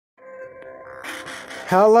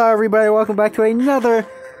Hello everybody, welcome back to another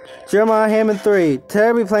Jeremiah Hammond 3.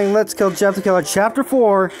 Today we'll be playing Let's Kill Jeff the Killer Chapter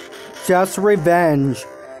 4, Jeff's Revenge.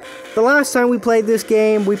 The last time we played this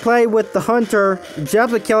game, we played with the Hunter.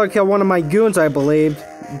 Jeff the Killer killed one of my goons, I believe.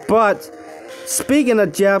 But, speaking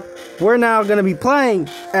of Jeff, we're now going to be playing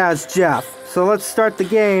as Jeff. So let's start the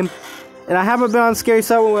game. And I haven't been on Scary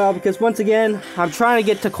so well because once again, I'm trying to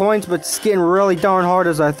get to coins, but it's getting really darn hard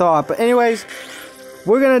as I thought. But anyways,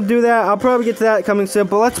 we're gonna do that. I'll probably get to that coming soon,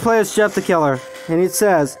 but let's play as Jeff the Killer. And it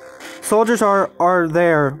says, soldiers are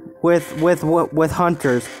there with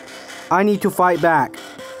hunters. I need to fight back.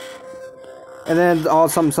 And then all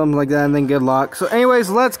something like that, and then good luck. So anyways,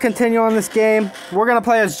 let's continue on this game. We're gonna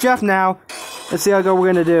play as Jeff now and see how good we're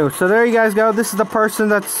gonna do. So there you guys go. This is the person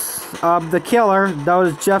that's the killer. That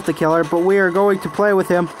was Jeff the Killer, but we are going to play with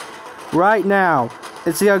him right now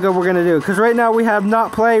and see how good we're gonna do. Because right now we have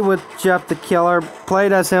not played with Jeff the Killer.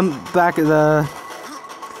 Played as him back at the...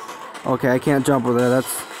 Okay, I can't jump with it.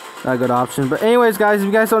 That's not a good option. But anyways, guys, if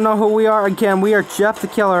you guys don't know who we are, again, we are Jeff the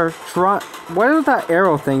Killer. What is that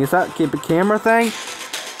arrow thing? Is that a camera thing?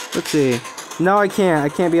 Let's see. No, I can't. I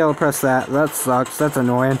can't be able to press that. That sucks. That's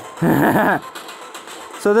annoying.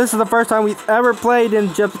 So this is the first time we've ever played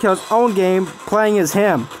in Jeff the Killer's own game, playing as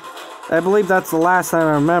him. I believe that's the last time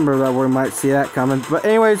I remember that we might see that coming. But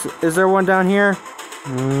anyways, is there one down here?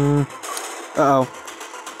 Uh-oh.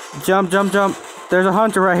 Jump, jump, jump. There's a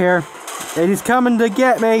hunter right here. And he's coming to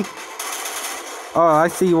get me. Oh, I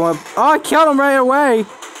see one. Oh, I killed him right away.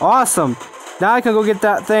 Awesome. Now I can go get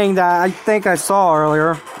that thing that I think I saw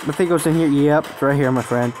earlier. I think it was in here. Yep, it's right here, my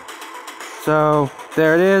friend. So,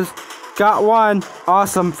 there it is. Got one.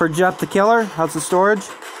 Awesome for Jeff the Killer. How's the storage?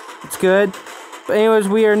 It's good. But anyways,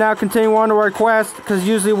 we are now continuing on to our quest, because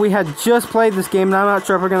usually we had just played this game, and I'm not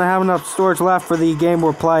sure if we're going to have enough storage left for the game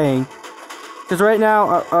we're playing. Because right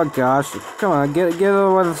now, oh gosh, come on, get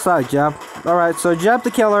over to the side, Jeff. Alright, so Jeff the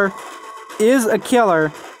Killer is a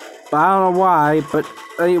killer, but I don't know why, but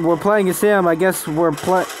we're playing as him. I guess we're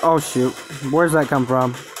oh shoot, where's that come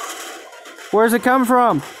from? Where's it come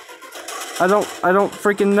from? I don't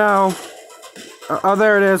freaking know. Oh,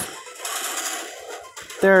 there it is.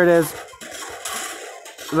 There it is.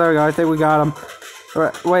 There we go, I think we got him.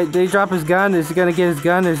 Alright, wait, did he drop his gun? Is he gonna get his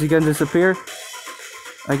gun? Is he gonna disappear?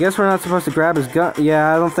 I guess we're not supposed to grab his gun.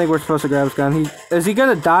 Yeah, I don't think we're supposed to grab his gun. Is he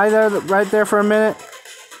gonna die there, right there for a minute?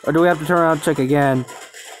 Or do we have to turn around and check again?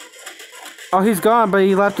 Oh, he's gone, but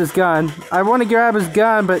he left his gun. I want to grab his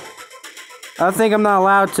gun, but I think I'm not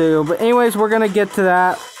allowed to. But anyways, we're gonna get to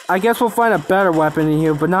that. I guess we'll find a better weapon in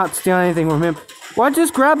here, but not steal anything from him. Why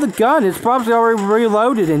just grab the gun? It's probably already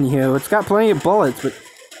reloaded in here. It's got plenty of bullets, but...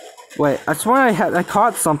 Wait, I swear I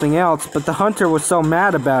caught something else, but the hunter was so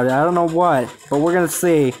mad about it. I don't know what, but we're gonna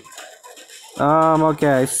see.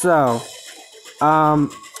 Okay, so...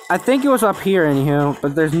 I think it was up here anyhow,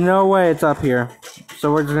 but there's no way it's up here.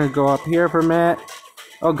 So we're just gonna go up here for a minute.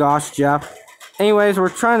 Oh gosh, Jeff. Anyways, we're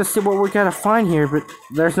trying to see what we gotta find here, but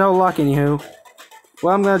there's no luck anywho.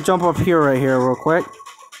 Well, I'm gonna jump up here right here real quick.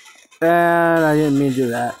 And I didn't mean to do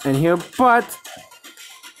that. Anywho, but...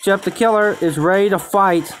 Jeff the Killer is ready to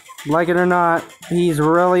fight. Like it or not, he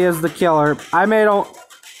really is the killer. I don't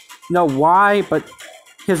know why, but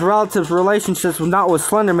his relatives' relationships not with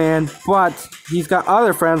Slender Man, but he's got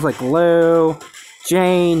other friends like Lou,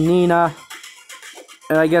 Jane, Nina,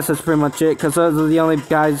 and I guess that's pretty much it, because those are the only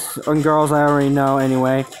guys and girls I already know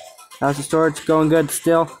anyway. How's the storage? Going good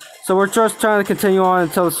still. So we're just trying to continue on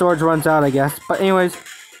until the storage runs out, I guess. But anyways,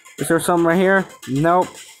 is there something right here? Nope.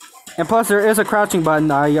 And plus, there is a crouching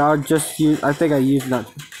button. I think I used that.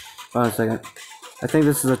 Hold on a second. I think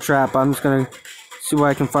this is a trap. I'm just gonna see what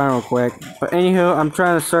I can find real quick. But anywho, I'm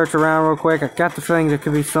trying to search around real quick. I got the feeling there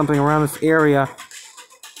could be something around this area.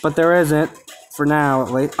 But there isn't. For now,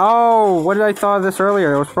 at least. Oh! What did I thought of this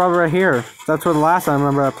earlier? It was probably right here. That's where the last time I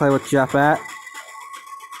remember I played with Jeff at.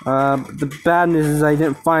 The bad news is I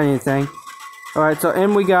didn't find anything. Alright, so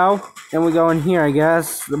in we go. And we go in here, I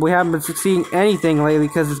guess. We haven't been succeeding anything lately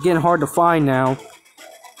because it's getting hard to find now.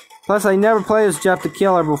 Plus, I never played as Jeff the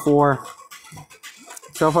Killer before.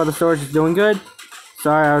 So far, the storage is doing good.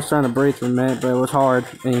 Sorry, I was trying to breathe for a minute, but it was hard.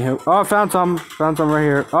 Anywho. Oh, I found some. Found some right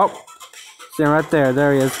here. Oh. Standing right there.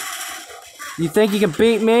 There he is. You think you can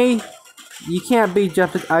beat me? You can't beat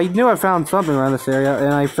Jeff the... I knew I found something around this area,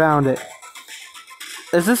 and I found it.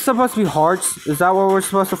 Is this supposed to be hearts? Is that what we're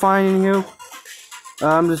supposed to find in you?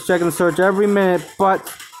 I'm just checking the storage every minute, but...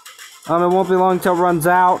 it won't be long until it runs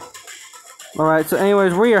out. Alright, so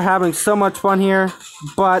anyways, we are having so much fun here,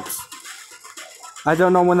 but I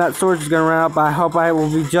don't know when that storage is going to run out, but I hope I will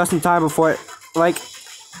be just in time before it, like,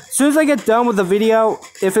 As soon as I get done with the video,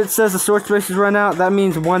 if it says the storage space is run out, that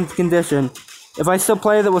means one condition. If I still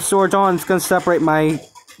play that with storage on, it's going to separate my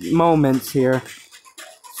moments here.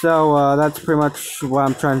 So, that's pretty much what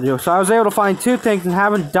I'm trying to do. So I was able to find 2 things and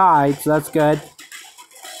haven't died, so that's good.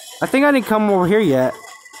 I think I didn't come over here yet.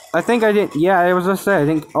 I think I didn't. Yeah, I was going to say, I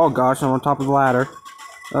think. Oh gosh, I'm on top of the ladder.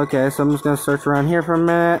 Okay, so I'm just going to search around here for a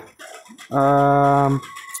minute. No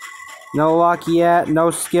luck yet.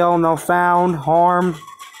 No skill, no found. Harm.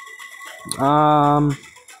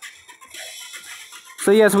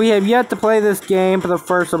 So yes, we have yet to play this game for the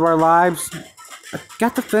first of our lives. I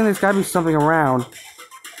got the feeling there's gotta be something around.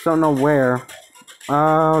 Don't know where.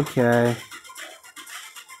 Okay.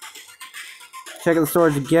 Checking the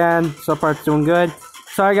storage again. So far it's doing good.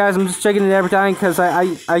 Sorry guys, I'm just checking it every time because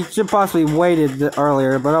I should possibly waited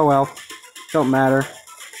earlier, but oh well. Don't matter.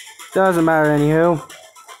 Doesn't matter anywho.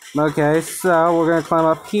 Okay, so we're gonna climb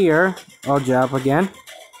up here. I'll jump again.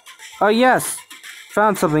 Oh yes!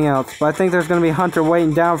 Found something else, but I think there's gonna be a hunter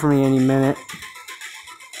waiting down for me any minute.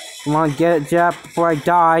 Come on, get it, Jap, before I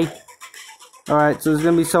die. Alright, so there's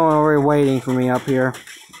gonna be someone already waiting for me up here.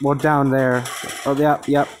 Well, down there. Oh, yep.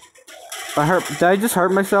 Did I just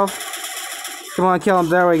hurt myself? Come on, kill him.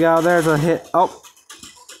 There we go. There's a hit. Oh.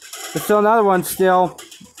 There's still another one still.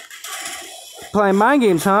 Playing mind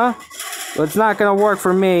games, huh? Well, it's not gonna work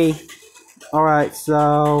for me. Alright,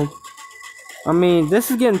 so... I mean,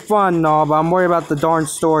 this is getting fun and all, but I'm worried about the darn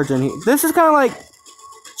storage in here. This is kind of like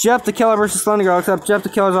Jeff the Killer versus Slender Girl, except Jeff the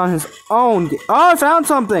Killer's on his own. Oh, I found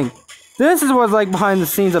something! This is what's like behind the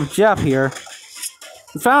scenes of Jeff here.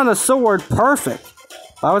 I found a sword. Perfect.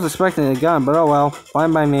 I was expecting a gun, but oh well.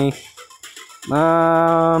 Fine by me.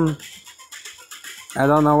 I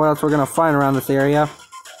don't know what else we're gonna find around this area.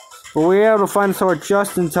 But we were able to find a sword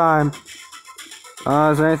just in time.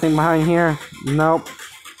 Is there anything behind here? Nope.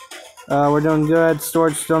 We're doing good.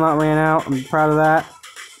 Storage still not ran out. I'm proud of that.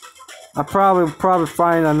 I'll probably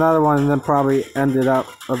find another one and then probably ended up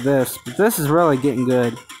of this. But this is really getting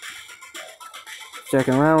good.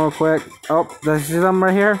 Checking around real quick. Oh, there's something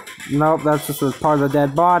right here? Nope, that's just a part of the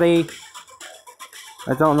dead body.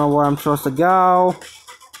 I don't know where I'm supposed to go.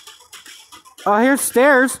 Oh, here's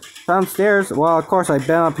stairs. Found stairs. Well, of course, I've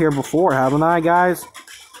been up here before, haven't I, guys?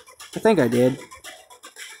 I think I did.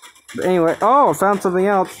 But anyway, oh, I found something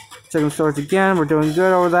else. Checking storage again. We're doing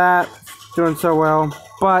good over that. Doing so well.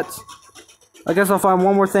 But I guess I'll find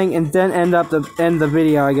one more thing and then end the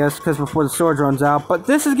video, I guess, because before the storage runs out. But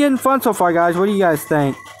this is getting fun so far, guys. What do you guys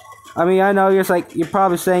think? I mean, I know you're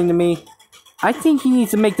probably saying to me, I think you need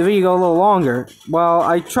to make the video go a little longer. Well,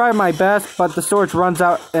 I try my best, but the storage runs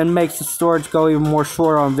out and makes the storage go even more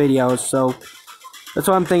short on videos. So that's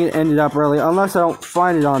why I'm thinking it ended up early, unless I don't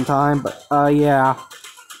find it on time. But yeah.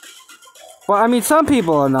 Well, I mean, some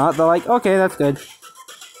people are not. They're like, okay, that's good.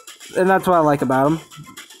 And that's what I like about them.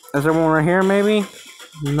 Is there one right here, maybe?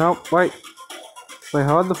 Nope, wait. Wait,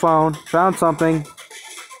 hold the phone. Found something.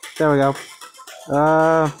 There we go.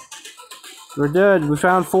 We're good. We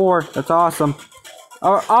found 4. That's awesome.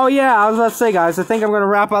 Oh yeah, I was about to say, guys, I think I'm going to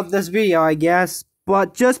wrap up this video, I guess.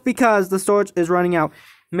 But just because the storage is running out,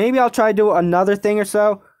 maybe I'll try to do another thing or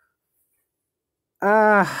so.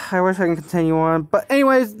 I wish I can continue on. But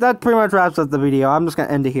anyways, that pretty much wraps up the video. I'm just going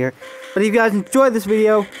to end it here. But if you guys enjoyed this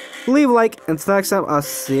video, leave a like. And until next time, I'll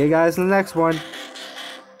see you guys in the next one.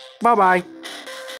 Bye-bye.